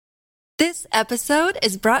This episode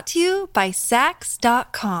is brought to you by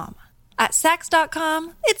Sax.com. At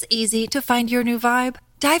Sax.com, it's easy to find your new vibe.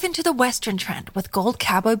 Dive into the Western trend with gold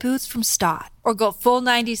cowboy boots from Stott, or go full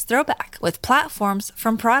 90s throwback with platforms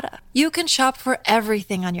from Prada. You can shop for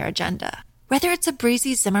everything on your agenda, whether it's a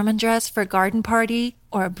breezy Zimmermann dress for a garden party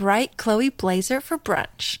or a bright Chloe blazer for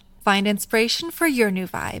brunch. Find inspiration for your new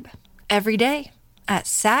vibe every day at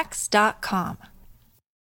Sax.com.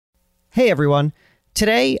 Hey everyone.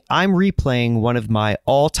 Today, I'm replaying one of my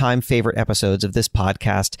all-time favorite episodes of this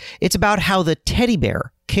podcast. It's about how the teddy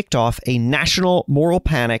bear kicked off a national moral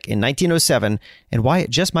panic in 1907 and why it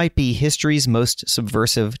just might be history's most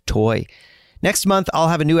subversive toy. Next month, I'll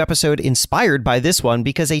have a new episode inspired by this one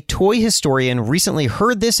because a toy historian recently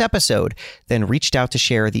heard this episode, then reached out to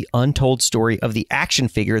share the untold story of the action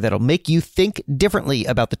figure that'll make you think differently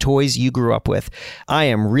about the toys you grew up with. I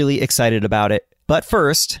am really excited about it. But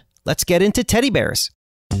first, let's get into teddy bears.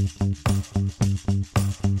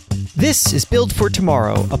 This is Build for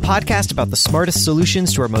Tomorrow, a podcast about the smartest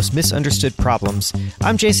solutions to our most misunderstood problems.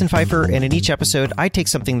 I'm Jason Pfeiffer, and in each episode, I take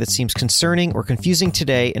something that seems concerning or confusing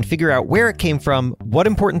today and figure out where it came from, what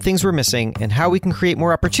important things we're missing, and how we can create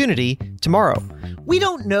more opportunity tomorrow. We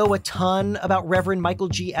don't know a ton about Reverend Michael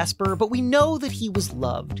G. Esper, but we know that he was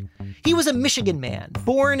loved. He was a Michigan man,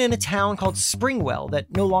 born in a town called Springwell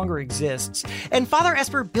that no longer exists, and Father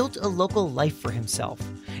Esper built a local life for himself.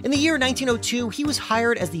 In the year 1902, he was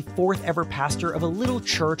hired as the fourth ever pastor of a little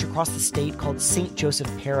church across the state called St. Joseph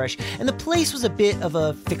Parish, and the place was a bit of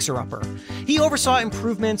a fixer-upper. He oversaw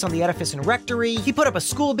improvements on the edifice and rectory, he put up a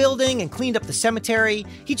school building and cleaned up the cemetery,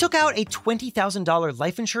 he took out a $20,000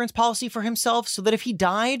 life insurance policy for himself so that if he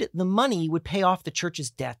died, the money would pay off the church's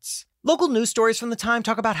debts. Local news stories from the time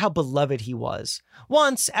talk about how beloved he was.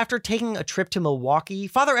 Once, after taking a trip to Milwaukee,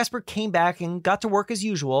 Father Esper came back and got to work as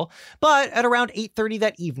usual, but at around 8:30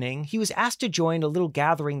 that evening, he was asked to join a little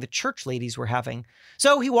gathering the church ladies were having.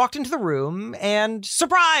 So he walked into the room, and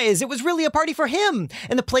surprise! It was really a party for him,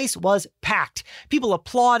 and the place was packed. People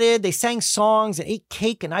applauded, they sang songs, and ate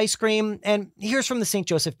cake and ice cream, and here's from the St.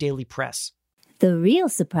 Joseph Daily Press. The real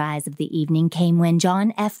surprise of the evening came when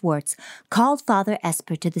John F. Wirtz called Father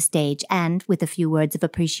Esper to the stage and, with a few words of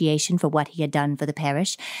appreciation for what he had done for the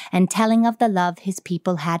parish and telling of the love his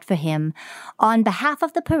people had for him, on behalf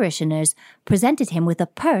of the parishioners, presented him with a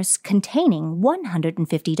purse containing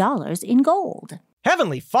 $150 in gold.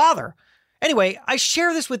 Heavenly Father! Anyway, I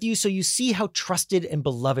share this with you so you see how trusted and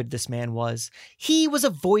beloved this man was. He was a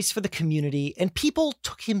voice for the community, and people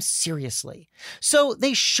took him seriously. So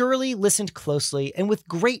they surely listened closely and with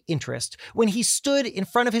great interest when he stood in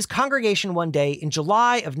front of his congregation one day in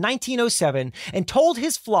July of 1907 and told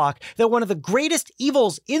his flock that one of the greatest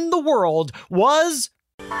evils in the world was...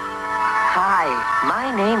 Hi, my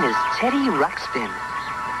name is Teddy Ruxpin.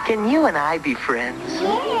 Can you and I be friends?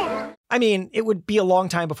 Yeah. I mean, it would be a long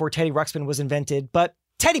time before Teddy Ruxpin was invented, but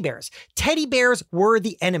teddy bears. Teddy bears were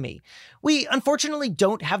the enemy. We unfortunately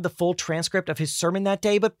don't have the full transcript of his sermon that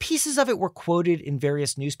day, but pieces of it were quoted in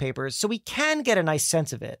various newspapers, so we can get a nice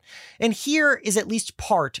sense of it. And here is at least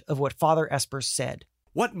part of what Father Esper said.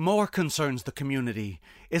 What more concerns the community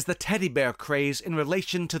is the teddy bear craze in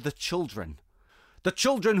relation to the children. The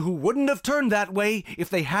children who wouldn't have turned that way if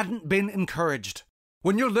they hadn't been encouraged.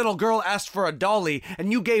 When your little girl asked for a dolly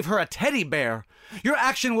and you gave her a teddy bear, your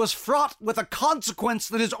action was fraught with a consequence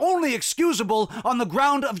that is only excusable on the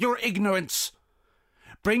ground of your ignorance.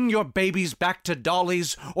 Bring your babies back to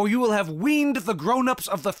dollies, or you will have weaned the grown-ups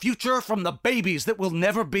of the future from the babies that will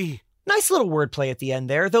never be. Nice little wordplay at the end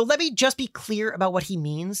there, though let me just be clear about what he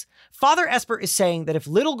means. Father Esper is saying that if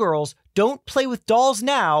little girls don't play with dolls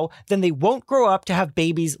now, then they won't grow up to have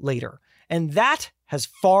babies later. And that has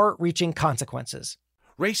far-reaching consequences.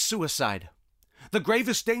 Race suicide, the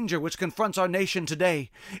gravest danger which confronts our nation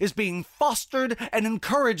today, is being fostered and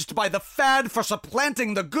encouraged by the fad for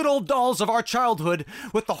supplanting the good old dolls of our childhood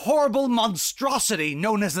with the horrible monstrosity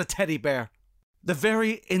known as the teddy bear. The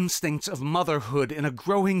very instincts of motherhood in a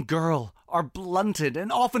growing girl are blunted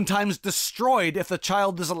and oftentimes destroyed if the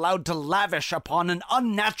child is allowed to lavish upon an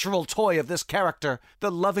unnatural toy of this character,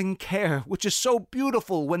 the loving care which is so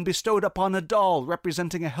beautiful when bestowed upon a doll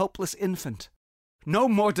representing a helpless infant. No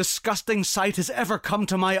more disgusting sight has ever come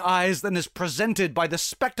to my eyes than is presented by the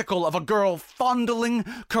spectacle of a girl fondling,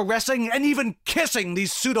 caressing, and even kissing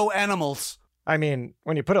these pseudo-animals. I mean,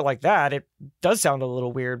 when you put it like that, it does sound a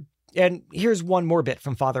little weird. And here's one more bit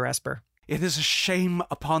from Father Esper. It is a shame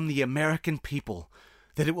upon the American people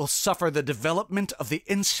that it will suffer the development of the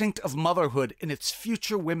instinct of motherhood in its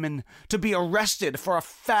future women to be arrested for a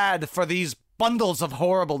fad for these bundles of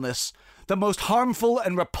horribleness, the most harmful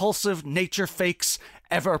and repulsive nature fakes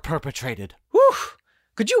ever perpetrated. Whew!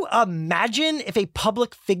 Could you imagine if a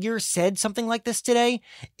public figure said something like this today?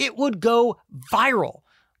 It would go viral,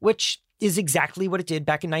 which is exactly what it did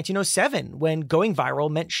back in 1907, when going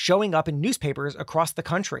viral meant showing up in newspapers across the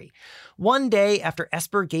country. One day after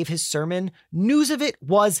Esper gave his sermon, news of it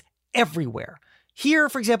was everywhere. Here,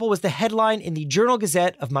 for example, was the headline in the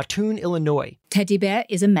Journal-Gazette of Mattoon, Illinois. Teddy Bear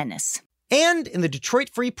is a menace. And in the Detroit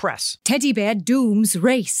Free Press. Teddy Bear dooms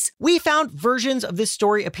race. We found versions of this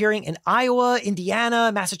story appearing in Iowa,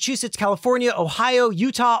 Indiana, Massachusetts, California, Ohio,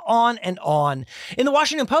 Utah, on and on. In the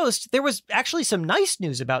Washington Post, there was actually some nice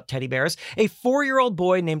news about teddy bears. A 4-year-old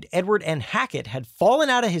boy named Edward N. Hackett had fallen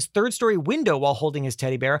out of his third-story window while holding his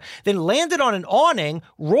teddy bear, then landed on an awning,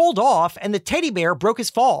 rolled off, and the teddy bear broke his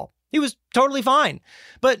fall. He was totally fine.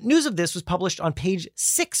 But news of this was published on page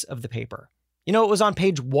 6 of the paper. You know, it was on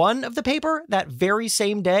page 1 of the paper that very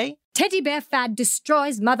same day. Teddy bear fad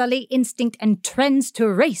destroys motherly instinct and trends to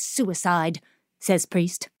race suicide, says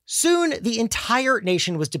Priest. Soon, the entire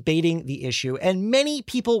nation was debating the issue, and many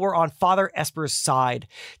people were on Father Esper's side.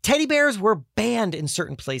 Teddy bears were banned in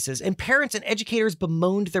certain places, and parents and educators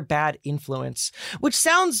bemoaned their bad influence. Which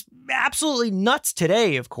sounds absolutely nuts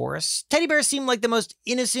today, of course. Teddy bears seem like the most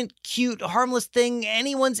innocent, cute, harmless thing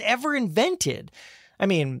anyone's ever invented. I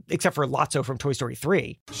mean, except for Lotso from Toy Story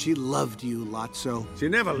 3. She loved you, Lotso. She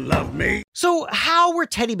never loved me. So how were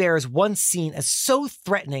teddy bears once seen as so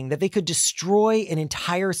threatening that they could destroy an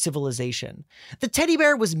entire civilization? The teddy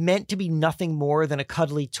bear was meant to be nothing more than a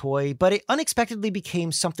cuddly toy, but it unexpectedly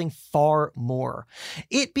became something far more.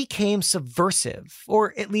 It became subversive,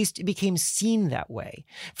 or at least it became seen that way.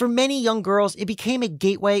 For many young girls, it became a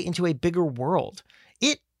gateway into a bigger world.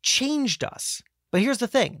 It changed us. But here's the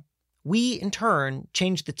thing. We, in turn,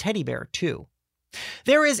 changed the teddy bear, too.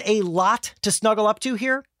 There is a lot to snuggle up to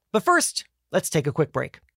here, but first, let's take a quick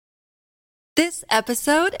break. This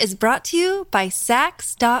episode is brought to you by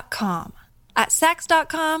Sax.com. At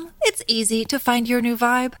Sax.com, it's easy to find your new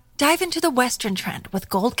vibe. Dive into the Western trend with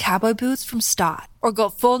gold cowboy boots from Stott, or go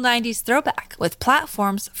full 90s throwback with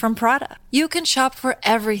platforms from Prada. You can shop for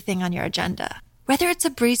everything on your agenda. Whether it's a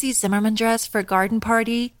breezy Zimmermann dress for a garden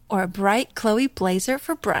party or a bright Chloe blazer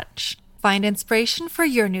for brunch, find inspiration for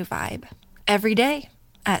your new vibe every day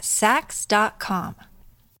at Sax.com.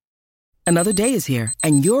 Another day is here,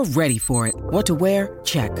 and you're ready for it. What to wear?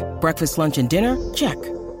 Check. Breakfast, lunch, and dinner? Check.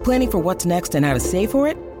 Planning for what's next and how to save for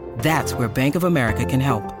it? That's where Bank of America can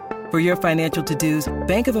help. For your financial to-dos,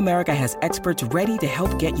 Bank of America has experts ready to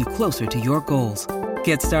help get you closer to your goals.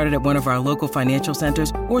 Get started at one of our local financial centers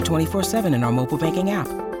or 24/7 in our mobile banking app.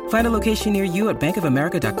 Find a location near you at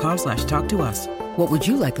bankofamerica.com/talktous. What would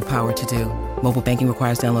you like the power to do? Mobile banking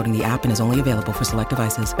requires downloading the app and is only available for select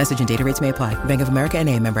devices. Message and data rates may apply. Bank of America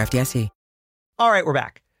N.A., member FDIC. All right, we're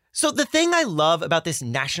back. So the thing I love about this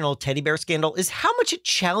national teddy bear scandal is how much it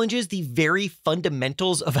challenges the very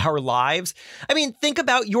fundamentals of our lives. I mean, think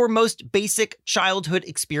about your most basic childhood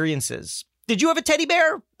experiences. Did you have a teddy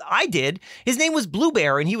bear? I did. His name was Blue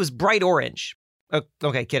Bear, and he was bright orange.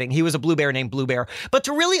 Okay, kidding. He was a blue bear named Blue Bear. But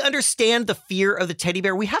to really understand the fear of the teddy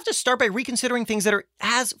bear, we have to start by reconsidering things that are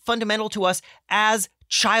as fundamental to us as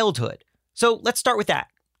childhood. So let's start with that.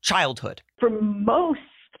 Childhood. For most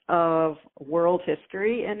of world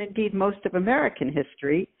history, and indeed most of American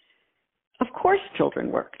history, of course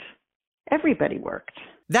children worked. Everybody worked.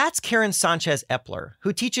 That's Karen Sanchez Epler,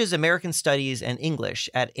 who teaches American Studies and English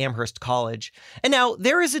at Amherst College. And now,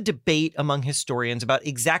 there is a debate among historians about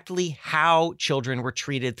exactly how children were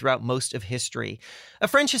treated throughout most of history. A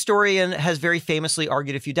French historian has very famously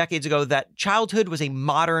argued a few decades ago that childhood was a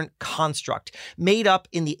modern construct made up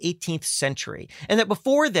in the 18th century, and that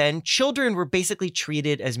before then, children were basically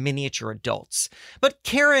treated as miniature adults. But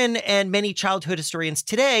Karen and many childhood historians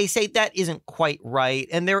today say that isn't quite right,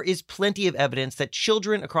 and there is plenty of evidence that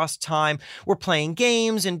children across time were playing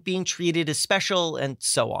games and being treated as special and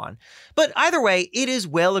so on. But either way, it is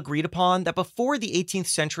well agreed upon that before the 18th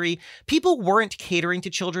century, people weren't catering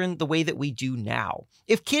to children the way that we do now.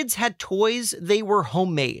 If kids had toys, they were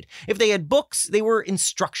homemade. If they had books, they were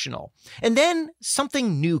instructional. And then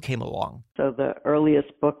something new came along. So the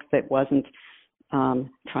earliest book that wasn't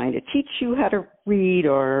trying to teach you how to read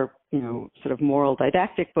or, sort of moral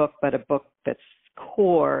didactic book, but a book that's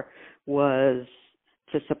core was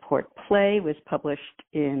to support play, was published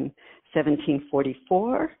in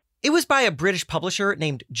 1744. It was by a British publisher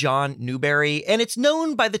named John Newbery, and it's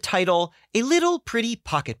known by the title A Little Pretty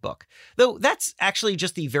Pocketbook. Though that's actually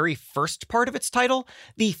just the very first part of its title.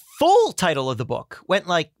 The full title of the book went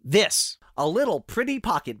like this. A Little Pretty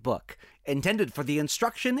Pocketbook, intended for the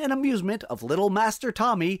instruction and amusement of little Master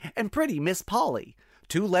Tommy and pretty Miss Polly.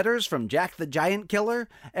 2 letters from Jack the Giant Killer,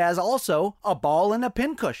 as also a ball and a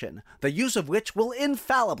pincushion, the use of which will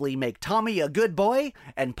infallibly make Tommy a good boy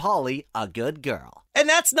and Polly a good girl. And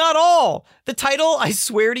that's not all. The title, I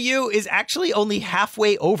swear to you, is actually only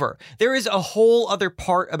halfway over. There is a whole other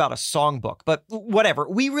part about a songbook, but whatever.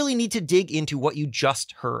 We really need to dig into what you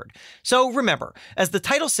just heard. So remember, as the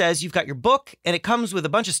title says, you've got your book, and it comes with a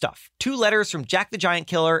bunch of stuff. 2 letters from Jack the Giant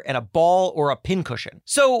Killer and a ball or a pincushion.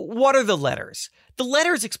 So what are the letters? The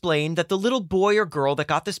letters explain that the little boy or girl that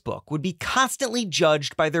got this book would be constantly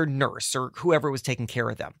judged by their nurse or whoever was taking care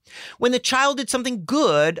of them. When the child did something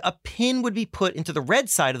good, a pin would be put into the red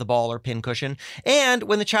side of the ball or pincushion, and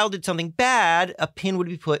when the child did something bad, a pin would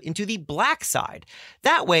be put into the black side.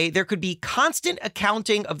 That way, there could be constant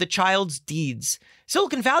accounting of the child's deeds.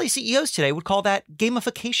 Silicon Valley CEOs today would call that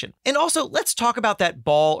gamification. And also, let's talk about that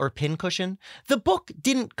ball or pincushion. The book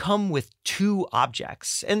didn't come with 2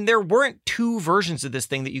 objects, and there weren't 2 versions of this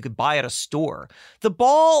thing that you could buy at a store. The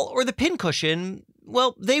ball or the pincushion,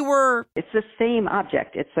 well, they were... It's the same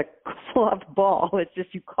object. It's a cloth ball. It's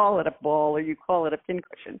just you call it a ball or you call it a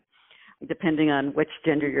pincushion, depending on which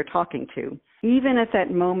gender you're talking to. Even at that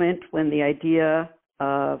moment when the idea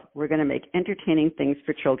of we're going to make entertaining things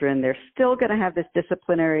for children, they're still going to have this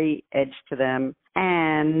disciplinary edge to them,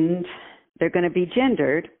 and they're going to be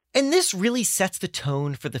gendered. And this really sets the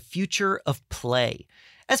tone for the future of play.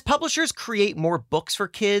 As publishers create more books for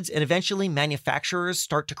kids and eventually manufacturers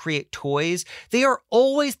start to create toys, they are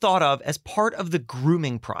always thought of as part of the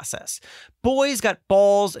grooming process. Boys got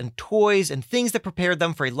balls and toys and things that prepared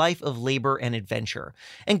them for a life of labor and adventure.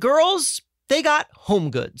 And girls, they got home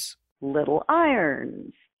goods. Little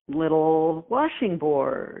irons, little washing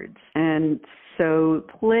boards. And so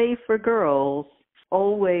play for girls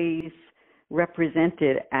always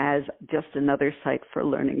represented as just another site for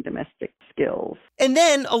learning domestic skills. And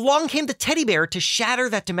then along came the teddy bear to shatter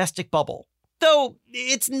that domestic bubble. Though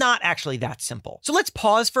it's not actually that simple. So let's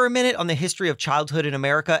pause for a minute on the history of childhood in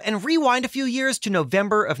America and rewind a few years to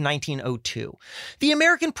November of 1902. The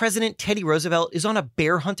American president Teddy Roosevelt is on a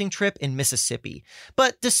bear hunting trip in Mississippi.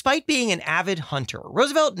 But despite being an avid hunter,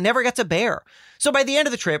 Roosevelt never gets a bear. So by the end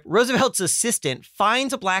of the trip, Roosevelt's assistant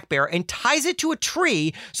finds a black bear and ties it to a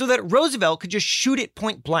tree so that Roosevelt could just shoot it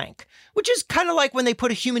point blank. Which is kind of like when they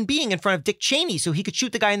put a human being in front of Dick Cheney so he could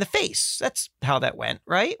shoot the guy in the face. That's how that went,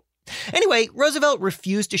 right? Anyway, Roosevelt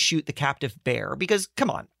refused to shoot the captive bear because,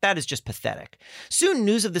 come on, that is just pathetic. Soon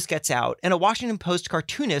news of this gets out, and a Washington Post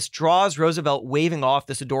cartoonist draws Roosevelt waving off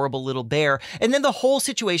this adorable little bear, and then the whole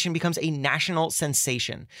situation becomes a national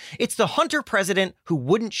sensation. It's the hunter president who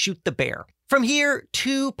wouldn't shoot the bear. From here,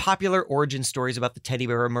 2 popular origin stories about the teddy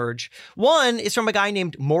bear emerge. One is from a guy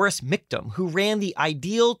named Morris Mictum, who ran the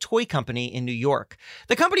Ideal Toy Company in New York.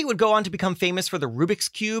 The company would go on to become famous for the Rubik's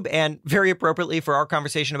Cube, and very appropriately for our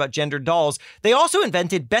conversation about gendered dolls, they also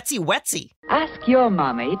invented Betsy Wetsy. Ask your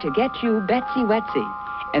mommy to get you Betsy Wetsy,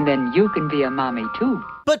 and then you can be a mommy too.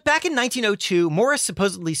 But back in 1902, Morris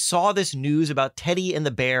supposedly saw this news about Teddy and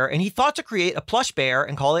the bear, and he thought to create a plush bear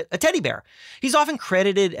and call it a teddy bear. He's often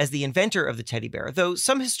credited as the inventor of the teddy bear, though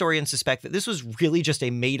some historians suspect that this was really just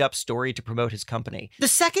a made-up story to promote his company. The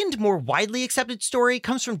second, more widely accepted story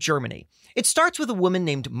comes from Germany. It starts with a woman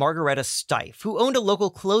named Margareta Steiff, who owned a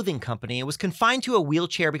local clothing company and was confined to a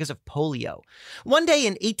wheelchair because of polio. One day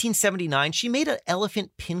in 1879, she made an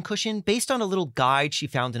elephant pincushion based on a little guide she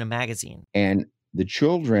found in a magazine. And the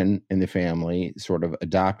children in the family sort of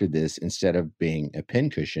adopted this instead of being a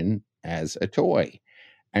pincushion as a toy.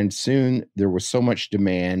 And soon there was so much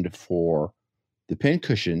demand for the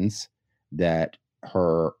pincushions that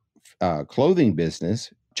her clothing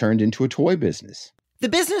business turned into a toy business. The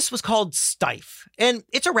business was called Steiff, and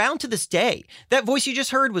it's around to this day. That voice you just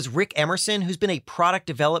heard was Rick Emerson, who's been a product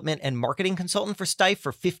development and marketing consultant for Steiff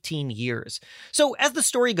for 15 years. So as the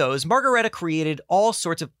story goes, Margareta created all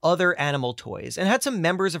sorts of other animal toys and had some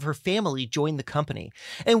members of her family join the company.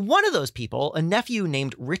 And one of those people, a nephew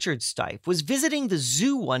named Richard Steiff, was visiting the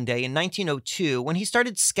zoo one day in 1902 when he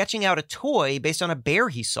started sketching out a toy based on a bear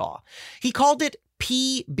he saw. He called it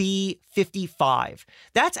PB55.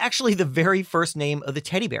 That's actually the very first name of the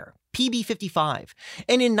teddy bear, PB55.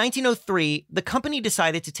 And in 1903, the company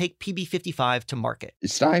decided to take PB55 to market.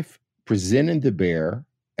 Steiff presented the bear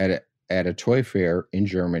at a toy fair in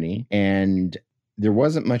Germany, and there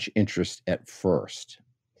wasn't much interest at first.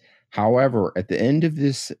 However, at the end of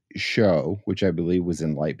this show, which I believe was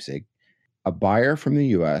in Leipzig, a buyer from the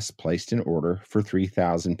U.S. placed an order for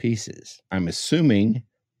 3,000 pieces. I'm assuming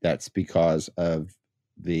that's because of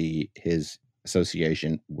his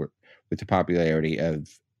association with the popularity of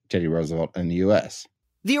Teddy Roosevelt in the U.S.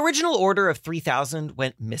 The original order of 3,000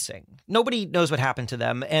 went missing. Nobody knows what happened to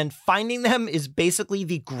them, and finding them is basically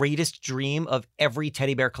the greatest dream of every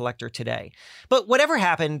teddy bear collector today. But whatever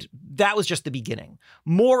happened, that was just the beginning.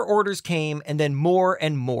 More orders came, and then more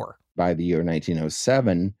and more. By the year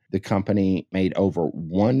 1907, the company made over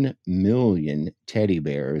 1 million teddy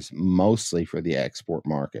bears, mostly for the export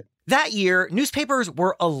market. That year, newspapers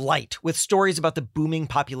were alight with stories about the booming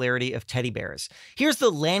popularity of teddy bears. Here's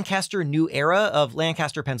the Lancaster New Era of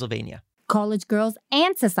Lancaster, Pennsylvania. College girls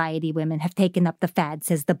and society women have taken up the fad,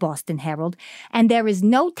 says the Boston Herald, and there is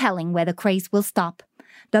no telling where the craze will stop.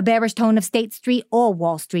 The bearish tone of State Street or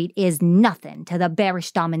Wall Street is nothing to the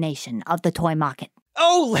bearish domination of the toy market.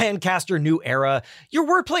 Oh, Lancaster New Era. Your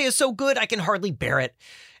wordplay is so good I can hardly bear it.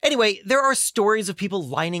 Anyway, there are stories of people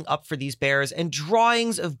lining up for these bears and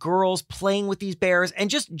drawings of girls playing with these bears and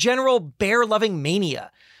just general bear-loving mania.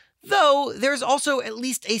 Though there's also at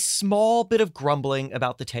least a small bit of grumbling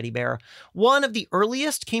about the teddy bear. One of the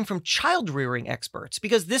earliest came from child-rearing experts,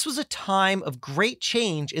 because this was a time of great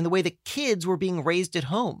change in the way that kids were being raised at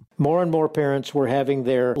home. More and more parents were having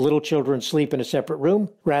their little children sleep in a separate room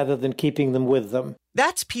rather than keeping them with them.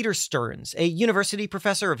 That's Peter Stearns, a university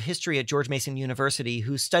professor of history at George Mason University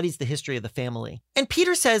who studies the history of the family. And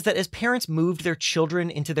Peter says that as parents moved their children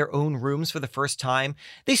into their own rooms for the first time,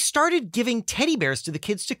 they started giving teddy bears to the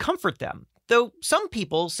kids to comfort them, though some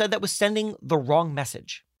people said that was sending the wrong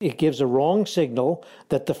message. It gives a wrong signal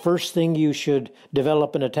that the first thing you should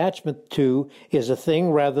develop an attachment to is a thing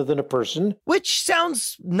rather than a person. Which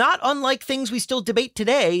sounds not unlike things we still debate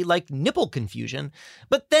today, like nipple confusion.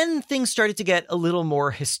 But then things started to get a little more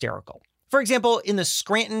hysterical. For example, in the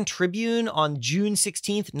Scranton Tribune on June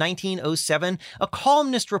 16th, 1907, a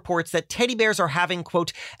columnist reports that teddy bears are having,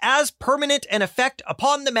 quote, as permanent an effect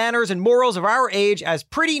upon the manners and morals of our age as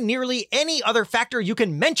pretty nearly any other factor you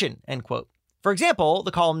can mention, end quote. For example,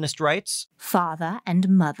 the columnist writes, Father and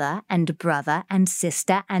mother and brother and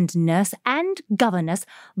sister and nurse and governess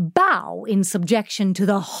bow in subjection to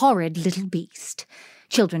the horrid little beast.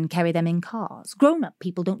 Children carry them in cars. Grown-up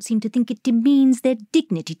people don't seem to think it demeans their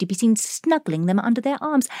dignity to be seen snuggling them under their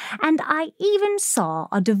arms. And I even saw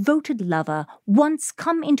a devoted lover once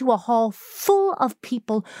come into a hall full of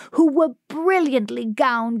people who were brilliantly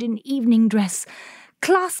gowned in evening dress,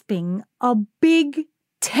 clasping a big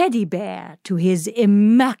teddy bear to his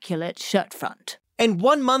immaculate shirt front. And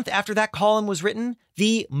 1 month after that column was written,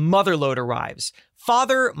 the motherlode arrives.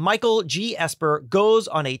 Father Michael G. Esper goes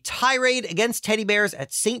on a tirade against teddy bears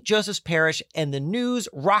at St. Joseph's Parish, and the news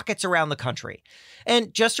rockets around the country.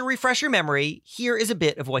 And just to refresh your memory, here is a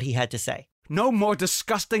bit of what he had to say. No more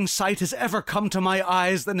disgusting sight has ever come to my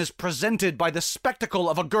eyes than is presented by the spectacle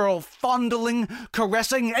of a girl fondling,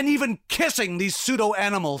 caressing, and even kissing these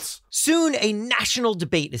pseudo-animals. Soon, a national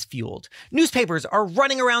debate is fueled. Newspapers are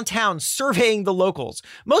running around town surveying the locals.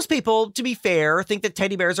 Most people, to be fair, think that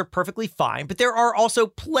teddy bears are perfectly fine, but there are also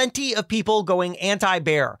plenty of people going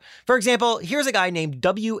anti-bear. For example, here's a guy named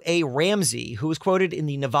W.A. Ramsey, who was quoted in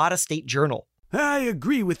the Nevada State Journal. I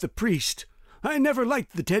agree with the priest. I never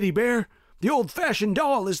liked the teddy bear. The old-fashioned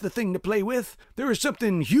doll is the thing to play with. There is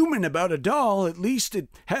something human about a doll, at least it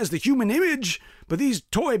has the human image, but these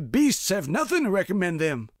toy beasts have nothing to recommend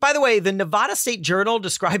them. By the way, the Nevada State Journal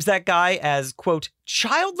describes that guy as, quote,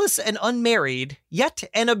 childless and unmarried, yet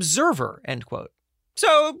an observer, end quote.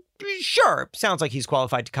 So, sure, sounds like he's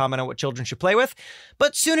qualified to comment on what children should play with.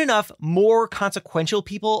 But soon enough, more consequential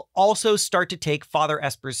people also start to take Father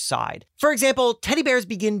Esper's side. For example, teddy bears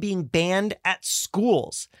begin being banned at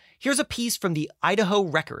schools. Here's a piece from the Idaho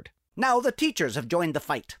Record. Now the teachers have joined the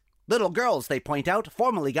fight. Little girls, they point out,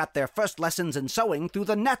 formerly got their first lessons in sewing through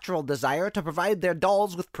the natural desire to provide their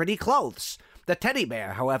dolls with pretty clothes. The teddy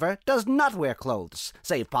bear, however, does not wear clothes,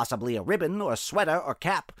 save possibly a ribbon or sweater or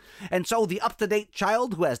cap. And so the up-to-date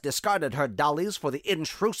child who has discarded her dollies for the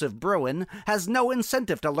intrusive Bruin has no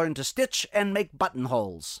incentive to learn to stitch and make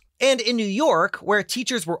buttonholes. And in New York, where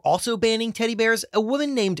teachers were also banning teddy bears, a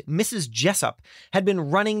woman named Mrs. Jessup had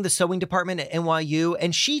been running the sewing department at NYU,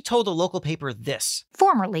 and she told a local paper this.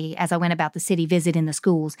 Formerly, as I went about the city visiting the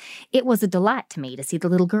schools, it was a delight to me to see the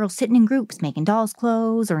little girls sitting in groups making dolls'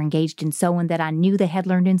 clothes or engaged in sewing that I knew they had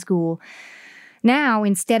learned in school. Now,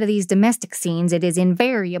 instead of these domestic scenes, it is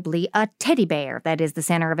invariably a teddy bear that is the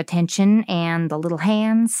center of attention, and the little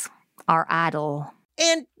hands are idle.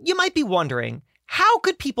 And you might be wondering, how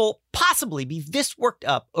could people possibly be this worked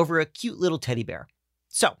up over a cute little teddy bear?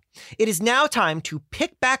 So, it is now time to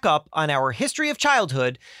pick back up on our history of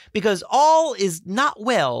childhood, because all is not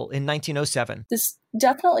well in 1907. This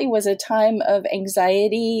definitely was a time of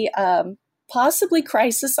anxiety, possibly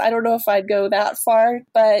crisis. I don't know if I'd go that far,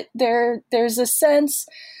 but there's a sense,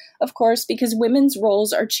 of course, because women's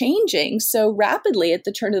roles are changing so rapidly at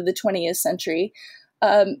the turn of the 20th century,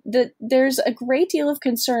 that there's a great deal of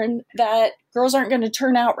concern that girls aren't going to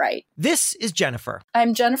turn out right. This is Jennifer.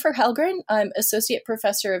 I'm Jennifer Helgren. I'm Associate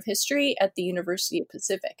Professor of History at the University of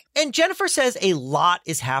Pacific. And Jennifer says a lot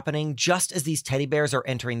is happening just as these teddy bears are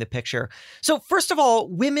entering the picture. So first of all,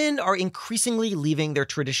 women are increasingly leaving their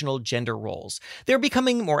traditional gender roles. They're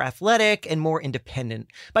becoming more athletic and more independent.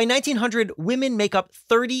 By 1900, women make up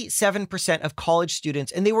 37% of college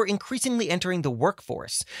students, and they were increasingly entering the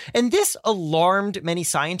workforce. And this alarmed many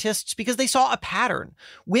scientists because they saw a pattern.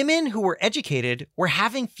 Women who were educated were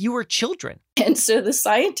having fewer children. And so the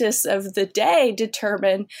scientists of the day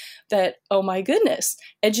determined that, oh my goodness,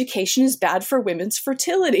 education is bad for women's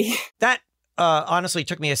fertility. That honestly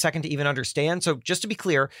took me a second to even understand. So just to be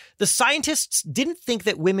clear, the scientists didn't think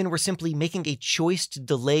that women were simply making a choice to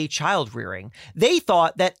delay child rearing. They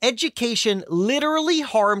thought that education literally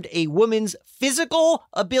harmed a woman's physical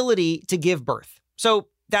ability to give birth. So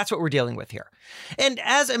that's what we're dealing with here. And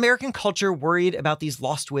as American culture worried about these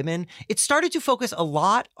lost women, it started to focus a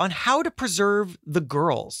lot on how to preserve the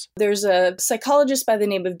girls. There's a psychologist by the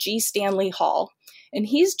name of G. Stanley Hall, and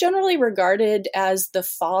he's generally regarded as the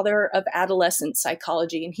father of adolescent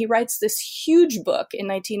psychology. And he writes this huge book in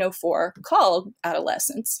 1904 called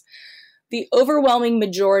Adolescence. The overwhelming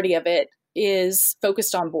majority of it is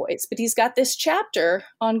focused on boys, but he's got this chapter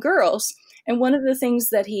on girls. And one of the things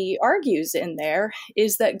that he argues in there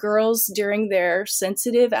is that girls during their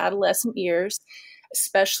sensitive adolescent years,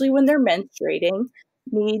 especially when they're menstruating,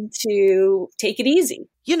 need to take it easy.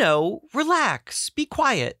 You know, relax, be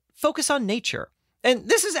quiet, focus on nature. And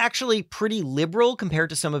this is actually pretty liberal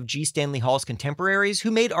compared to some of G. Stanley Hall's contemporaries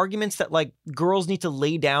who made arguments that, like, girls need to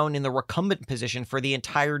lay down in the recumbent position for the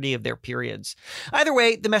entirety of their periods. Either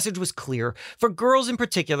way, the message was clear. For girls in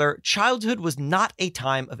particular, childhood was not a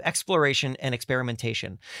time of exploration and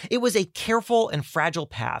experimentation. It was a careful and fragile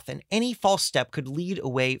path, and any false step could lead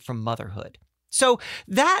away from motherhood. So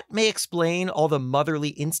that may explain all the motherly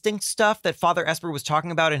instinct stuff that Father Esper was talking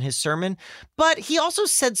about in his sermon, but he also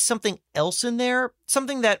said something else in there,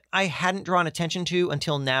 something that I hadn't drawn attention to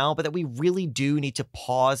until now, but that we really do need to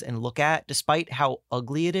pause and look at, despite how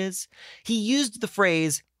ugly it is. He used the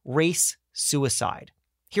phrase race suicide.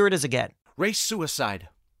 Here it is again. Race suicide.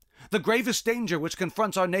 The gravest danger which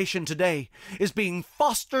confronts our nation today is being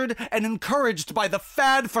fostered and encouraged by the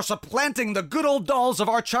fad for supplanting the good old dolls of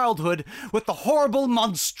our childhood with the horrible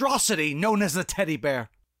monstrosity known as the teddy bear.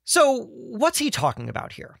 So what's he talking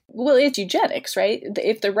about here? Well, it's eugenics, right?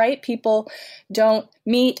 If the right people don't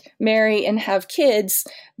meet, marry, and have kids,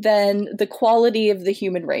 then the quality of the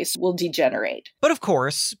human race will degenerate. But of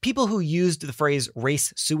course, people who used the phrase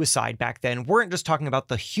race suicide back then weren't just talking about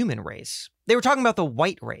the human race. They were talking about the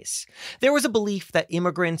white race. There was a belief that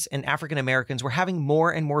immigrants and African Americans were having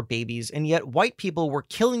more and more babies, and yet white people were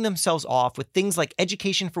killing themselves off with things like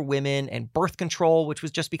education for women and birth control, which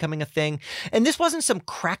was just becoming a thing. And this wasn't some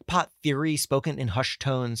crackpot theory spoken in hushed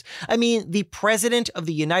tones. I mean, the president of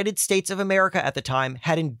the United States of America at the time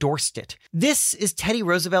had endorsed it. This is Teddy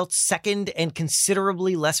Roosevelt's second and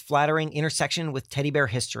considerably less flattering intersection with teddy bear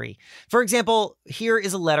history. For example, here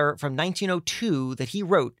is a letter from 1902 that he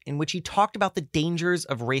wrote in which he talked about the dangers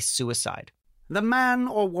of race suicide. The man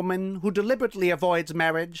or woman who deliberately avoids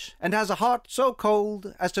marriage and has a heart so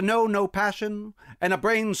cold as to know no passion and a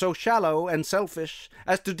brain so shallow and selfish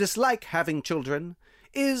as to dislike having children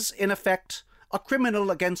is, in effect, a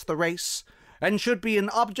criminal against the race and should be an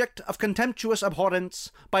object of contemptuous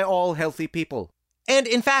abhorrence by all healthy people. And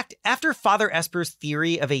in fact, after Father Esper's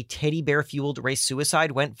theory of a teddy bear-fueled race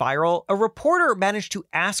suicide went viral, a reporter managed to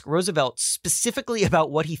ask Roosevelt specifically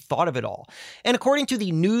about what he thought of it all. And according to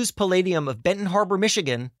the News Palladium of Benton Harbor,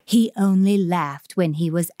 Michigan, he only laughed when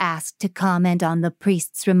he was asked to comment on the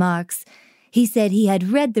priest's remarks. He said he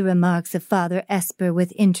had read the remarks of Father Esper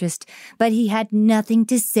with interest, but he had nothing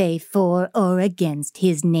to say for or against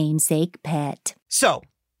his namesake pet. So,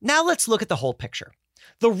 now let's look at the whole picture.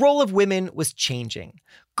 The role of women was changing.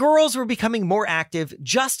 Girls were becoming more active,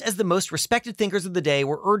 just as the most respected thinkers of the day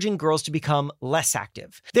were urging girls to become less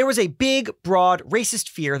active. There was a big, broad, racist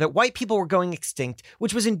fear that white people were going extinct,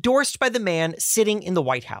 which was endorsed by the man sitting in the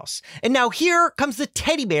White House. And now here comes the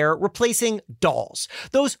teddy bear replacing dolls.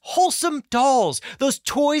 Those wholesome dolls, those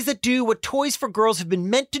toys that do what toys for girls have been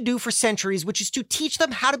meant to do for centuries, which is to teach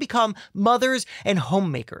them how to become mothers and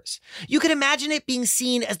homemakers. You can imagine it being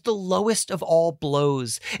seen as the lowest of all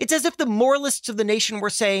blows. It's as if the moralists of the nation were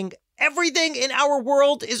saying, Everything in our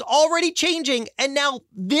world is already changing. And now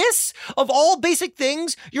this, of all basic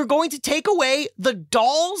things, you're going to take away the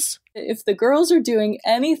dolls? If the girls are doing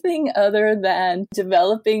anything other than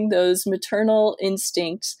developing those maternal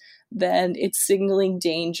instincts, then it's signaling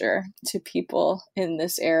danger to people in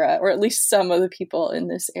this era, or at least some of the people in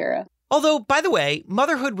this era. Although, by the way,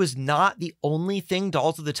 motherhood was not the only thing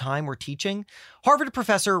dolls of the time were teaching. Harvard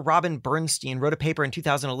professor Robin Bernstein wrote a paper in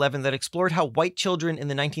 2011 that explored how white children in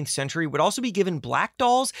the 19th century would also be given black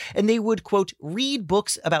dolls, and they would, quote, read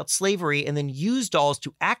books about slavery and then use dolls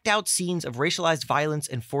to act out scenes of racialized violence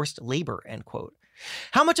and forced labor, end quote.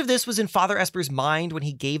 How much of this was in Father Esper's mind when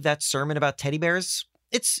he gave that sermon about teddy bears?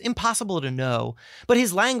 It's impossible to know, but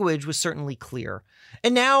his language was certainly clear.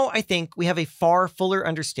 And now I think we have a far fuller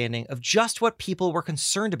understanding of just what people were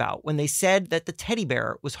concerned about when they said that the teddy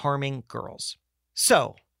bear was harming girls.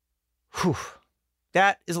 So,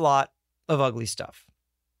 that is a lot of ugly stuff.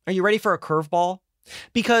 Are you ready for a curveball?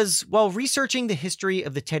 Because while researching the history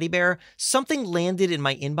of the teddy bear, something landed in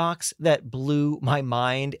my inbox that blew my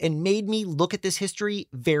mind and made me look at this history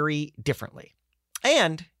very differently.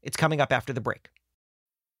 And it's coming up after the break.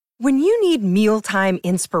 When you need mealtime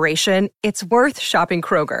inspiration, it's worth shopping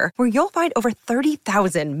Kroger, where you'll find over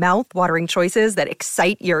 30,000 mouth-watering choices that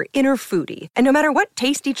excite your inner foodie. And no matter what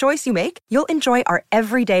tasty choice you make, you'll enjoy our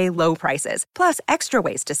everyday low prices, plus extra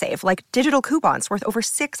ways to save, like digital coupons worth over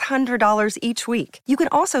 $600 each week. You can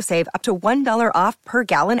also save up to $1 off per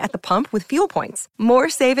gallon at the pump with fuel points. More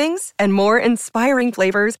savings and more inspiring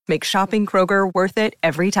flavors make shopping Kroger worth it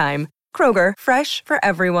every time. Kroger, fresh for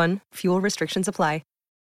everyone. Fuel restrictions apply.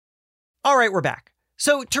 All right, we're back.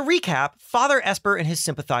 So to recap, Father Esper and his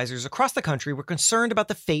sympathizers across the country were concerned about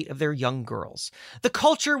the fate of their young girls. The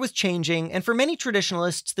culture was changing, and for many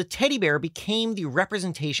traditionalists, the teddy bear became the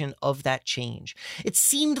representation of that change. It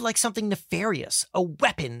seemed like something nefarious, a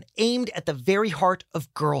weapon aimed at the very heart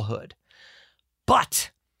of girlhood.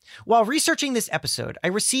 But while researching this episode, I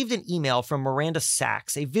received an email from Miranda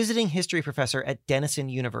Sachs, a visiting history professor at Denison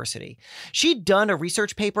University. She'd done a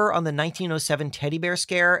research paper on the 1907 teddy bear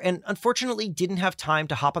scare and unfortunately didn't have time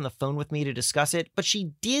to hop on the phone with me to discuss it, but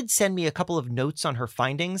she did send me a couple of notes on her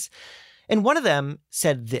findings. And one of them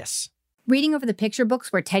said this. Reading over the picture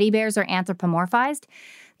books where teddy bears are anthropomorphized,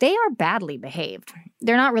 they are badly behaved.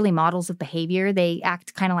 They're not really models of behavior. They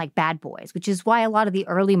act kind of like bad boys, which is why a lot of the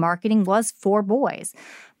early marketing was for boys.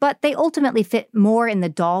 But they ultimately fit more in the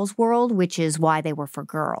dolls world, which is why they were for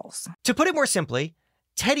girls. To put it more simply,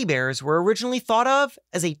 teddy bears were originally thought of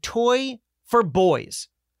as a toy for boys.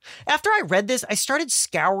 After I read this, I started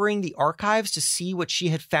scouring the archives to see what she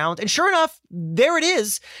had found, and sure enough, there it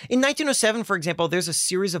is. In 1907, for example, there's a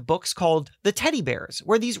series of books called The Teddy Bears,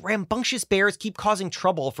 where these rambunctious bears keep causing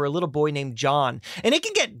trouble for a little boy named John, and it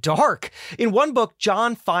can get dark. In one book,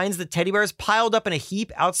 John finds the teddy bears piled up in a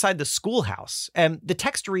heap outside the schoolhouse, and the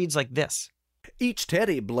text reads like this. Each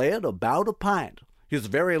teddy bled about a pint. His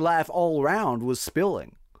very life all round was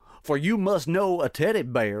spilling. For you must know a teddy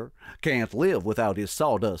bear can't live without his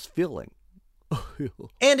sawdust filling.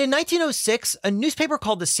 And in 1906, a newspaper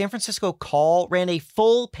called the San Francisco Call ran a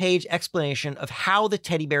full-page explanation of how the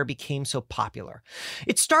teddy bear became so popular.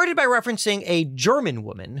 It started by referencing a German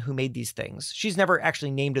woman who made these things. She's never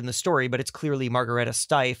actually named in the story, but it's clearly Margareta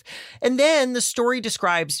Steiff. And then the story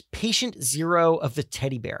describes patient zero of the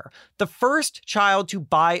teddy bear, the first child to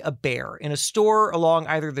buy a bear in a store along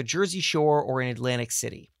either the Jersey Shore or in Atlantic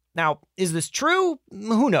City. Now, is this true?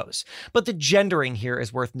 Who knows? But the gendering here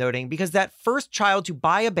is worth noting because that first child to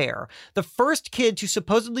buy a bear, the first kid to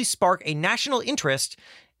supposedly spark a national interest,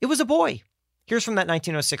 it was a boy. Here's from that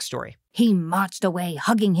 1906 story. He marched away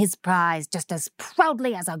hugging his prize just as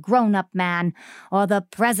proudly as a grown-up man or the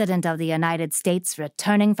President of the United States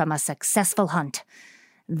returning from a successful hunt.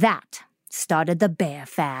 That started the bear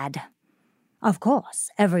fad. Of course,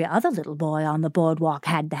 every other little boy on the boardwalk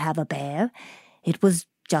had to have a bear. It was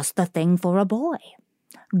just the thing for a boy.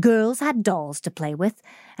 Girls had dolls to play with,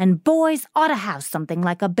 and boys ought to have something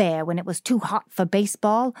like a bear when it was too hot for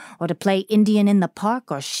baseball or to play Indian in the park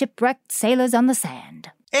or shipwrecked sailors on the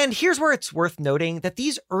sand. And here's where it's worth noting that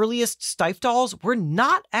these earliest Steiff dolls were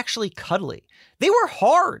not actually cuddly. They were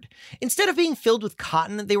hard. Instead of being filled with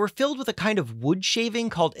cotton, they were filled with a kind of wood shaving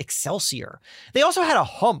called Excelsior. They also had a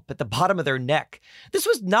hump at the bottom of their neck. This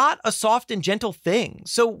was not a soft and gentle thing,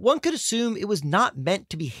 so one could assume it was not meant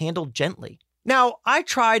to be handled gently. Now, I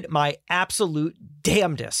tried my absolute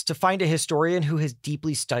damnedest to find a historian who has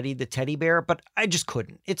deeply studied the teddy bear, but I just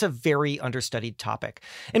couldn't. It's a very understudied topic.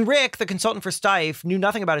 And Rick, the consultant for Steiff, knew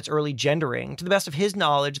nothing about its early gendering. To the best of his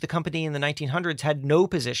knowledge, the company in the 1900s had no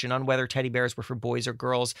position on whether teddy bears were for boys or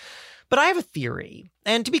girls. But I have a theory.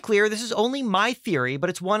 And to be clear, this is only my theory,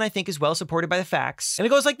 but it's one I think is well supported by the facts. And it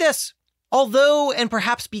goes like this. Although, and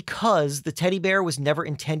perhaps because, the teddy bear was never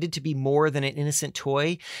intended to be more than an innocent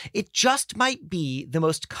toy, it just might be the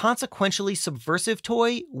most consequentially subversive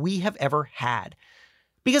toy we have ever had.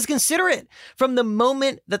 Because consider it, from the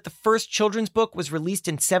moment that the first children's book was released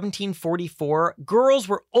in 1744, girls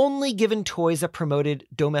were only given toys that promoted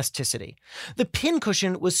domesticity. The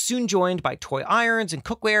pincushion was soon joined by toy irons and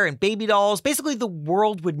cookware and baby dolls. Basically, the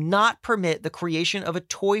world would not permit the creation of a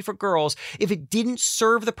toy for girls if it didn't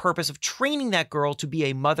serve the purpose of training that girl to be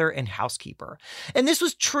a mother and housekeeper. And this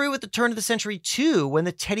was true at the turn of the century too, when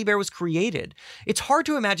the teddy bear was created. It's hard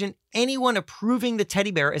to imagine anyone approving the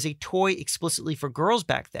teddy bear as a toy explicitly for girls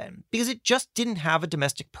back then, because it just didn't have a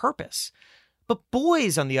domestic purpose. But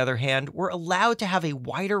boys, on the other hand, were allowed to have a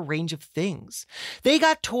wider range of things. They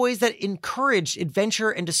got toys that encouraged adventure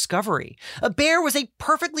and discovery. A bear was a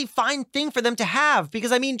perfectly fine thing for them to have,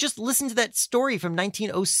 because, just listen to that story from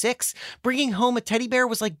 1906. Bringing home a teddy bear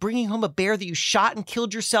was like bringing home a bear that you shot and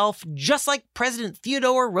killed yourself, just like President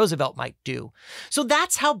Theodore Roosevelt might do. So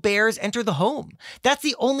that's how bears enter the home. That's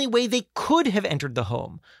the only way they could have entered the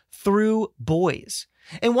home, through boys.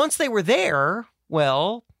 And once they were there,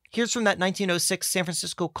 well, here's from that 1906 San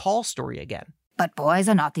Francisco Call story again. But boys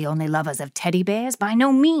are not the only lovers of teddy bears, by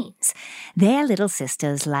no means. Their little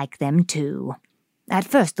sisters like them too. At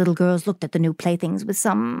first, little girls looked at the new playthings with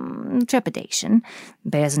some trepidation.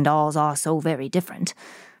 Bears and dolls are so very different.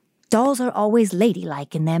 Dolls are always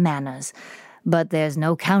ladylike in their manners, but there's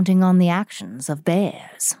no counting on the actions of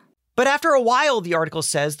bears. But after a while, the article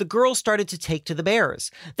says, the girls started to take to the bears.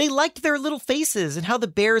 They liked their little faces and how the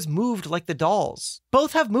bears moved like the dolls.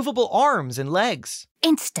 Both have movable arms and legs.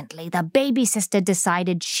 Instantly, the baby sister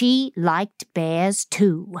decided she liked bears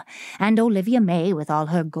too. And Olivia May, with all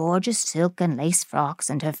her gorgeous silk and lace frocks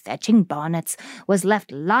and her fetching bonnets, was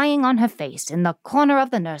left lying on her face in the corner of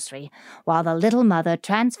the nursery, while the little mother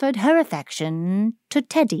transferred her affection to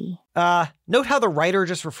Teddy. Note how the writer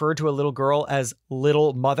just referred to a little girl as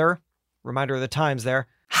Little Mother. Reminder of the times there.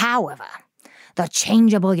 However, the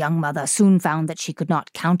changeable young mother soon found that she could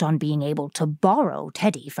not count on being able to borrow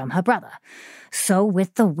Teddy from her brother. So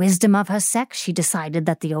with the wisdom of her sex, she decided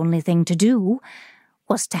that the only thing to do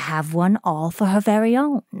was to have one all for her very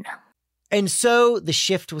own. And so the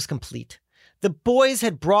shift was complete. The boys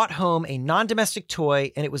had brought home a non-domestic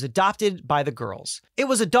toy, and it was adopted by the girls. It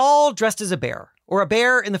was a doll dressed as a bear, or a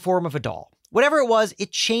bear in the form of a doll. Whatever it was,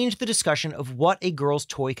 it changed the discussion of what a girl's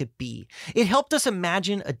toy could be. It helped us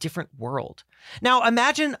imagine a different world. Now,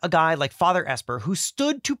 imagine a guy like Father Esper who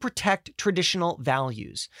stood to protect traditional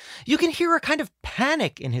values. You can hear a kind of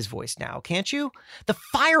panic in his voice now, can't you? The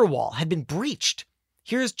firewall had been breached.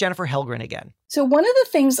 Here's Jennifer Helgren again. So one of the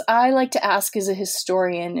things I like to ask as a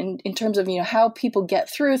historian in terms of, how people get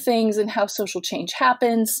through things and how social change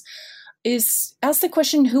happens is ask the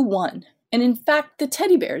question, who won? And in fact, the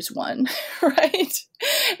teddy bears won, right?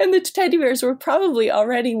 And the teddy bears were probably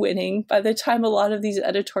already winning by the time a lot of these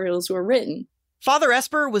editorials were written. Father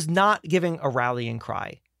Esper was not giving a rallying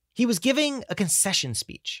cry. He was giving a concession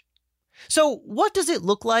speech. So what does it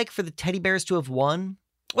look like for the teddy bears to have won?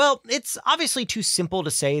 Well, it's obviously too simple to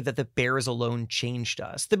say that the bears alone changed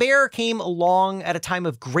us. The bear came along at a time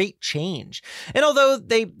of great change. And although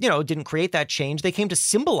they, didn't create that change, they came to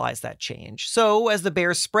symbolize that change. So as the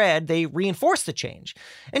bears spread, they reinforced the change.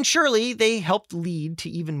 And surely they helped lead to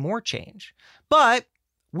even more change. But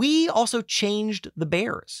we also changed the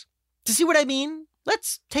bears. To see what I mean,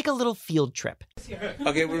 let's take a little field trip.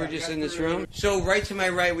 Okay, we were just in this room. So right to my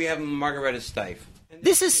right, we have Margaretta Steiff.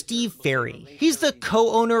 This is Steve Ferry. He's the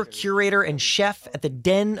co-owner, curator, and chef at the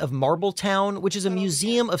Den of Marbletown, which is a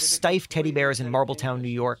museum of Steiff teddy bears in Marbletown, New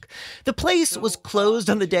York. The place was closed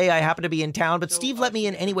on the day I happened to be in town, but Steve let me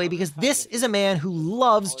in anyway because this is a man who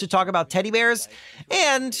loves to talk about teddy bears,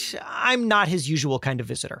 and I'm not his usual kind of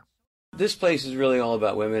visitor. This place is really all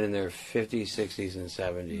about women in their 50s, 60s, and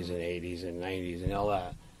 70s, and 80s, and 90s, and all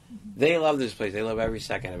that. They love this place. They love every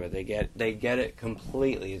second of it. They get it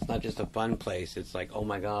completely. It's not just a fun place. It's like, oh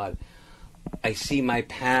my God, I see my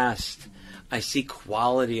past. I see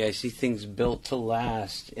quality. I see things built to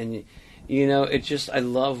last. And, it just, I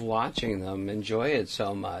love watching them enjoy it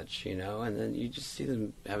so much, and then you just see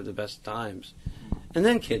them have the best times. And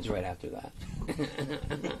then kids right after that.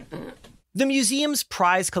 The museum's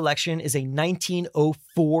prize collection is a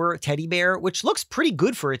 1904 teddy bear, which looks pretty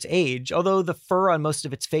good for its age, although the fur on most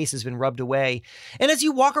of its face has been rubbed away. And as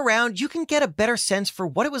you walk around, you can get a better sense for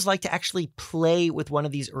what it was like to actually play with one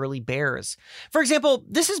of these early bears. For example,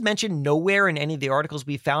 this is mentioned nowhere in any of the articles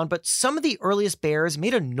we found, but some of the earliest bears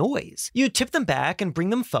made a noise. You tip them back and bring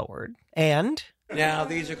them forward, and... Now,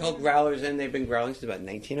 these are called growlers, and they've been growling since about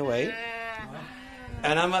 1908.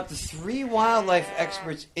 And I'm up to 3 wildlife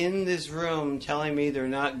experts in this room telling me they're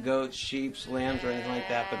not goats, sheep, lambs, or anything like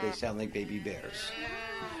that, but they sound like baby bears.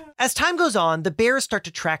 As time goes on, the bears start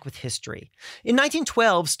to track with history. In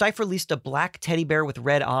 1912, Steiff released a black teddy bear with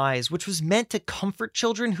red eyes, which was meant to comfort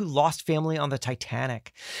children who lost family on the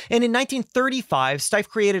Titanic. And in 1935, Steiff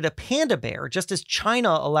created a panda bear, just as China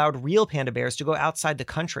allowed real panda bears to go outside the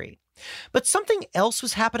country. But something else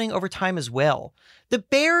was happening over time as well. The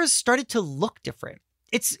bears started to look different.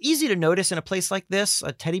 It's easy to notice in a place like this,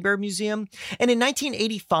 a teddy bear museum. And in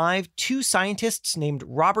 1985, 2 scientists named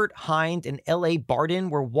Robert Hind and L.A. Barden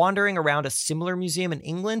were wandering around a similar museum in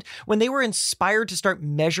England when they were inspired to start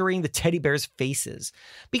measuring the teddy bears' faces,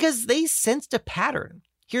 because they sensed a pattern.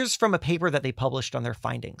 Here's from a paper that they published on their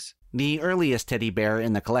findings. The earliest teddy bear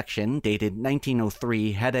in the collection, dated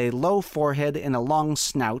 1903, had a low forehead and a long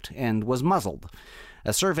snout and was muzzled.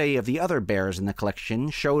 A survey of the other bears in the collection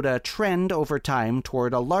showed a trend over time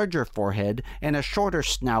toward a larger forehead and a shorter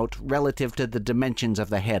snout relative to the dimensions of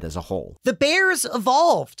the head as a whole. The bears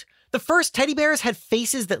evolved. The first teddy bears had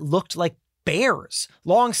faces that looked like bears.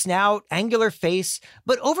 Long snout, angular face.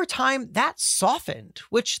 But over time, that softened,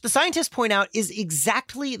 which the scientists point out is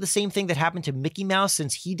exactly the same thing that happened to Mickey Mouse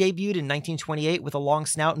since he debuted in 1928 with a long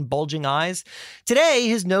snout and bulging eyes. Today,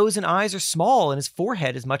 his nose and eyes are small and his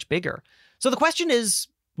forehead is much bigger. So the question is,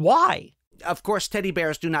 why? Of course, teddy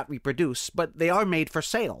bears do not reproduce, but they are made for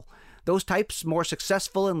sale. Those types more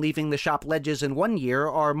successful in leaving the shop ledges in one year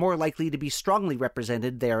are more likely to be strongly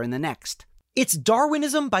represented there in the next. It's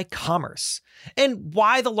Darwinism by commerce. And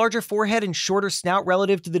why the larger forehead and shorter snout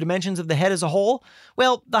relative to the dimensions of the head as a whole?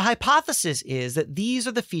 Well, the hypothesis is that these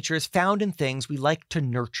are the features found in things we like to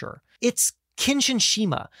nurture. It's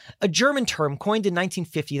Kinshashima, a German term coined in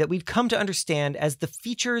 1950 that we've come to understand as the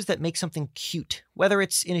features that make something cute, whether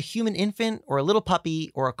it's in a human infant or a little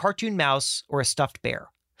puppy or a cartoon mouse or a stuffed bear.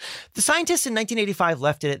 The scientists in 1985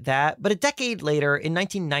 left it at that, but a decade later, in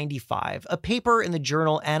 1995, a paper in the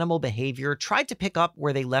journal Animal Behavior tried to pick up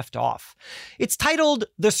where they left off. It's titled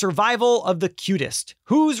The Survival of the Cutest: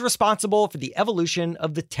 Who's Responsible for the Evolution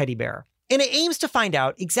of the Teddy Bear? And it aims to find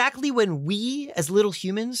out exactly when we, as little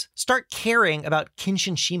humans, start caring about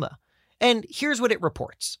Kinshashima. And here's what it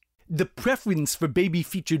reports. The preference for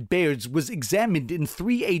baby-featured bears was examined in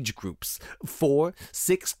 3 age groups: 4,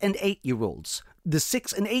 6, and 8-year-olds. The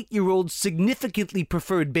 6 and 8-year-olds significantly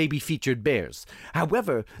preferred baby-featured bears.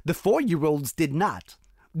 However, the 4-year-olds did not.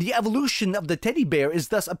 The evolution of the teddy bear is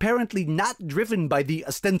thus apparently not driven by the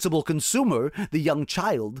ostensible consumer, the young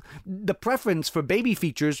child. The preference for baby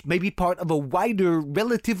features may be part of a wider,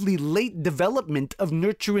 relatively late development of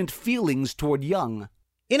nurturant feelings toward young.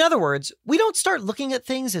 In other words, we don't start looking at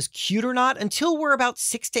things as cute or not until we're about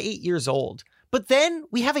 6 to 8 years old. But then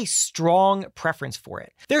we have a strong preference for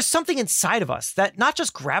it. There's something inside of us that not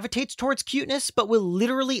just gravitates towards cuteness, but will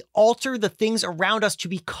literally alter the things around us to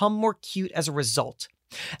become more cute as a result.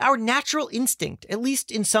 Our natural instinct, at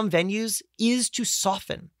least in some venues, is to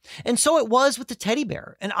soften. And so it was with the teddy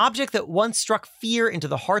bear, an object that once struck fear into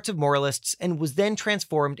the hearts of moralists and was then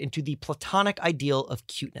transformed into the Platonic ideal of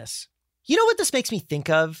cuteness. You know what this makes me think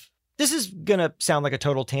of? This is gonna sound like a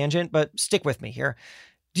total tangent, but stick with me here.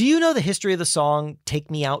 Do you know the history of the song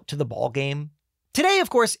Take Me Out to the Ball Game? Today, of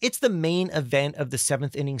course, it's the main event of the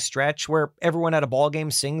 7th inning stretch where everyone at a ball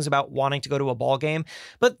game sings about wanting to go to a ball game.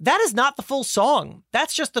 But that is not the full song.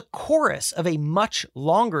 That's just the chorus of a much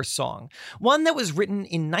longer song, one that was written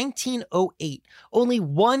in 1908, only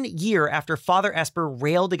 1 year after Father Esper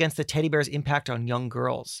railed against the teddy bear's impact on young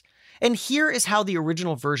girls. And here is how the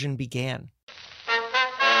original version began.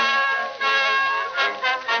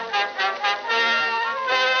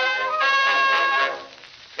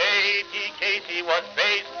 Casey was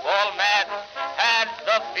baseball mad, had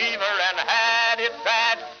the fever and had it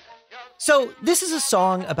bad. So this is a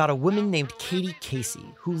song about a woman named Katie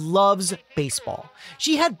Casey who loves baseball.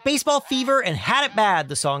 She had baseball fever and had it bad,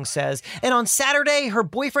 the song says. And on Saturday, her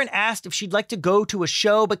boyfriend asked if she'd like to go to a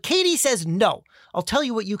show, but Katie says, no, I'll tell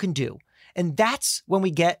you what you can do. And that's when we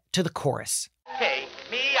get to the chorus. Take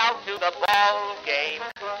me out to the ball game.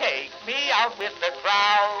 Take me out with the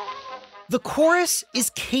crowd. The chorus is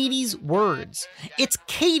Katie's words. It's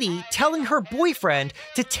Katie telling her boyfriend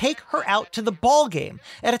to take her out to the ball game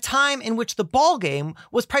at a time in which the ball game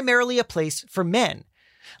was primarily a place for men.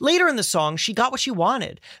 Later in the song, she got what she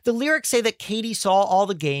wanted. The lyrics say that Katie saw all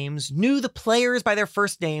the games, knew the players by their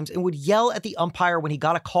first names, and would yell at the umpire when he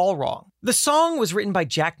got a call wrong. The song was written by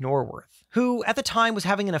Jack Norworth, who at the time was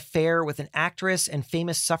having an affair with an actress and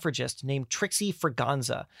famous suffragist named Trixie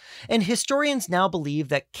Fraganza. And historians now believe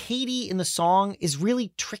that Katie in the song is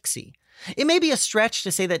really Trixie. It may be a stretch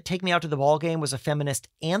to say that Take Me Out to the Ball Game was a feminist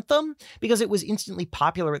anthem, because it was instantly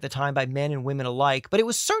popular at the time by men and women alike, but it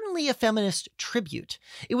was certainly a feminist tribute.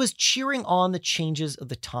 It was cheering on the changes of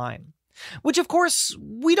the time, which of course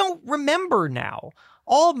we don't remember now.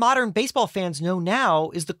 All modern baseball fans know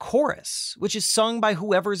now is the chorus, which is sung by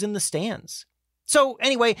whoever's in the stands. So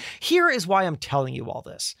anyway, here is why I'm telling you all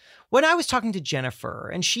this. When I was talking to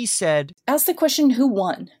Jennifer and she said, "Ask the question, who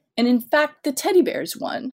won?" And in fact, the teddy bears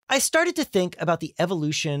won. I started to think about the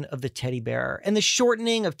evolution of the teddy bear and the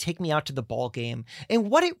shortening of Take Me Out to the Ball Game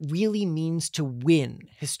and what it really means to win,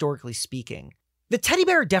 historically speaking. The teddy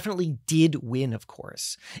bear definitely did win, of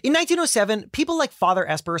course. In 1907, people like Father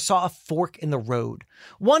Esper saw a fork in the road.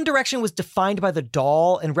 One direction was defined by the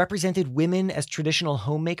doll and represented women as traditional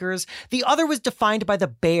homemakers. The other was defined by the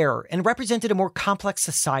bear and represented a more complex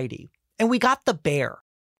society. And we got the bear.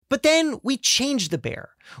 But then we changed the bear.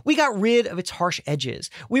 We got rid of its harsh edges.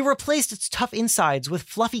 We replaced its tough insides with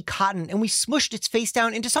fluffy cotton, and we smushed its face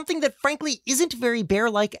down into something that frankly isn't very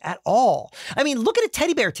bear-like at all. I mean, look at a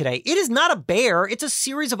teddy bear today. It is not a bear, it's a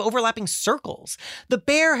series of overlapping circles. The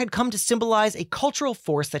bear had come to symbolize a cultural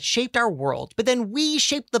force that shaped our world, but then we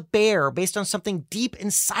shaped the bear based on something deep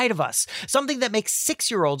inside of us, something that makes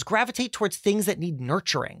 6-year-olds gravitate towards things that need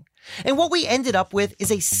nurturing. And what we ended up with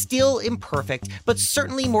is a still imperfect, but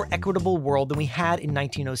certainly more equitable world than we had in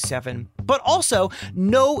 1907, but also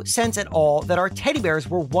no sense at all that our teddy bears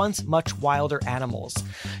were once much wilder animals.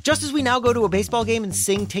 Just as we now go to a baseball game and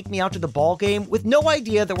sing Take Me Out to the Ball Game with no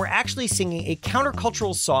idea that we're actually singing a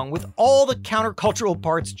countercultural song with all the countercultural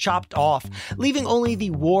parts chopped off, leaving only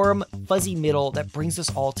the warm, fuzzy middle that brings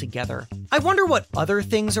us all together. I wonder what other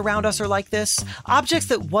things around us are like this, objects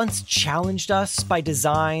that once challenged us by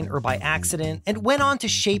design or by accident and went on to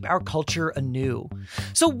shape our culture anew.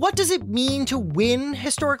 So what does it mean to win,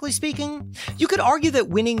 historically speaking? You could argue that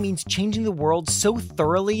winning means changing the world so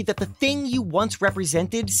thoroughly that the thing you once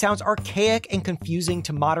represented sounds archaic and confusing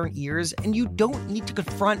to modern ears, and you don't need to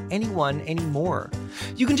confront anyone anymore.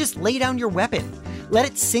 You can just lay down your weapon, let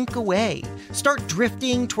it sink away, start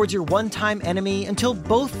drifting towards your one-time enemy until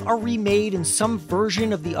both are remade in some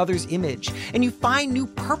version of the other's image, and you find new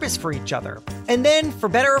purpose for each other. And then, for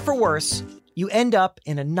better or for worse, you end up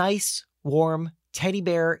in a nice, warm teddy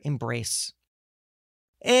bear embrace.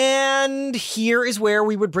 And here is where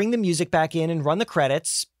we would bring the music back in and run the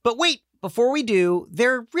credits. But wait, before we do,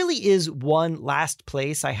 there really is one last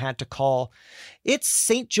place I had to call. It's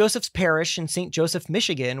St. Joseph's Parish in St. Joseph,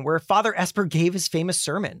 Michigan, where Father Esper gave his famous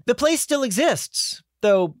sermon. The place still exists,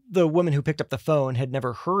 though the woman who picked up the phone had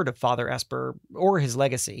never heard of Father Esper or his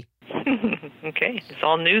legacy. Okay, it's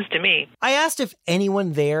all news to me. I asked if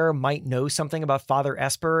anyone there might know something about Father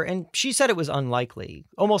Esper, and she said it was unlikely.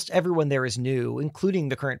 Almost everyone there is new, including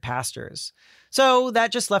the current pastors. So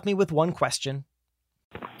that just left me with one question.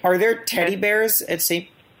 Are there teddy bears at St.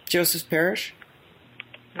 Joseph's Parish?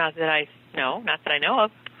 Not that I know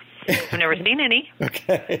of. I've never seen any.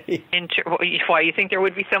 Okay. Why, you think there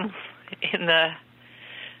would be some in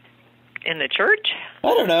the church? I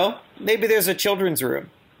don't know. Maybe there's a children's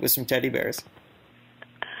room with some teddy bears.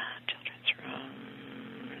 Children's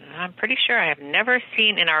room. I'm pretty sure I have never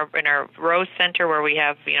seen in our Rose Center where we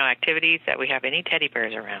have activities that we have any teddy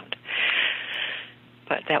bears around.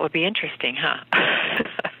 But that would be interesting, huh?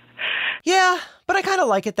 Yeah, but I kind of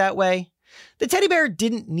like it that way. The teddy bear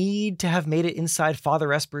didn't need to have made it inside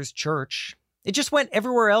Father Esper's church. It just went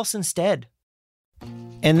everywhere else instead.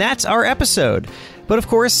 And that's our episode. But of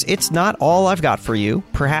course, it's not all I've got for you.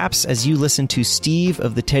 Perhaps as you listened to Steve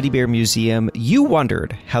of the Teddy Bear Museum, you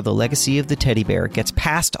wondered how the legacy of the teddy bear gets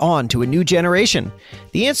passed on to a new generation.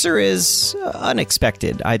 The answer is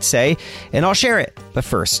unexpected, I'd say, and I'll share it. But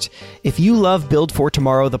first, if you love Build for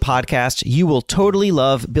Tomorrow, the podcast, you will totally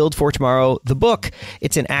love Build for Tomorrow, the book.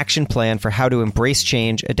 It's an action plan for how to embrace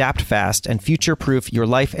change, adapt fast, and future-proof your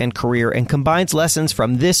life and career, and combines lessons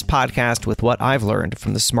from this podcast with what I've learned from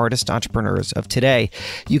from the smartest entrepreneurs of today.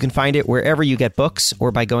 You can find it wherever you get books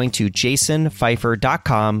or by going to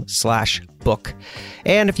jasonfeifer.com/book.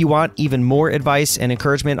 And if you want even more advice and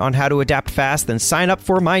encouragement on how to adapt fast, then sign up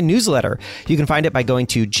for my newsletter. You can find it by going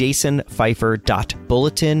to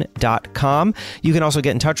jasonfeifer.bulletin.com. You can also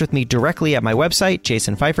get in touch with me directly at my website,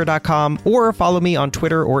 jasonfeifer.com, or follow me on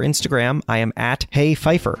Twitter or Instagram. I am at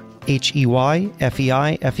HeyPfeiffer.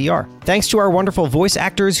 HeyFeifer. Thanks to our wonderful voice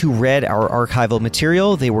actors who read our archival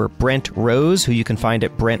material. They were Brent Rose, who you can find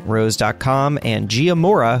at BrentRose.com, and Gia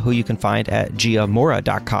Mora, who you can find at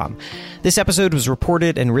GiaMora.com. This episode was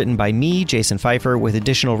reported and written by me, Jason Feifer, with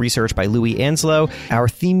additional research by Louis Anslow. Our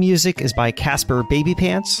theme music is by Casper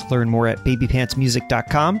Babypants. Learn more at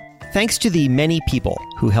babypantsmusic.com. Thanks to the many people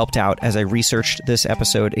who helped out as I researched this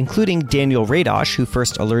episode, including Daniel Radosh, who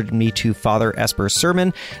first alerted me to Father Esper's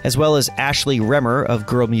sermon, as well as Ashley Remmer of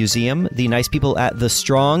Girl Museum, the nice people at The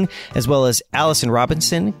Strong, as well as Allison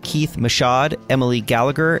Robinson, Keith Mashad, Emily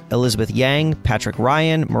Gallagher, Elizabeth Yang, Patrick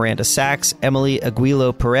Ryan, Miranda Sachs, Emily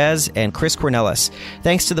Aguilo Perez, and Chris Cornelis.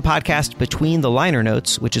 Thanks to the podcast Between the Liner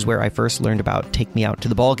Notes, which is where I first learned about Take Me Out to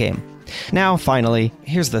the Ball Game. Now, finally,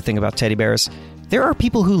 here's the thing about teddy bears. There are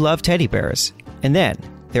people who love teddy bears, and then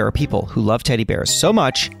there are people who love teddy bears so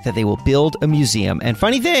much that they will build a museum. And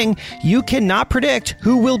funny thing, you cannot predict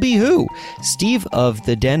who will be who. Steve of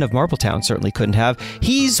the Den of Marbletown certainly couldn't have.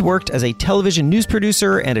 He's worked as a television news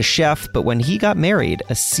producer and a chef, but when he got married,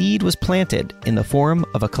 a seed was planted in the form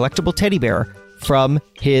of a collectible teddy bear from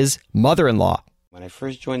his mother-in-law. When I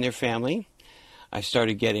first joined their family, I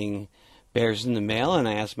started getting bears in the mail, and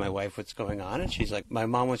I asked my wife what's going on, and she's like, my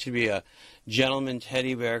mom wants you to be a gentleman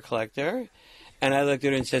teddy bear collector. And I looked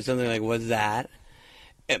at her and said something like, what's that?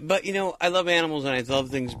 But, you know, I love animals, and I love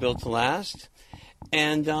things built to last.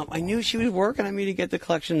 And I knew she was working on me to get the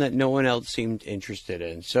collection that no one else seemed interested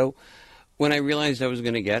in. So when I realized I was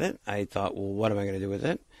going to get it, I thought, well, what am I going to do with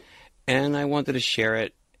it? And I wanted to share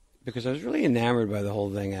it because I was really enamored by the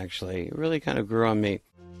whole thing, actually. It really kind of grew on me.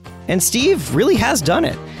 And Steve really has done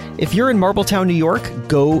it. If you're in Marbletown, New York,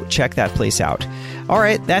 go check that place out. All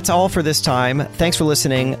right, that's all for this time. Thanks for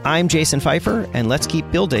listening. I'm Jason Feifer, and let's keep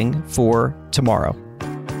building for tomorrow.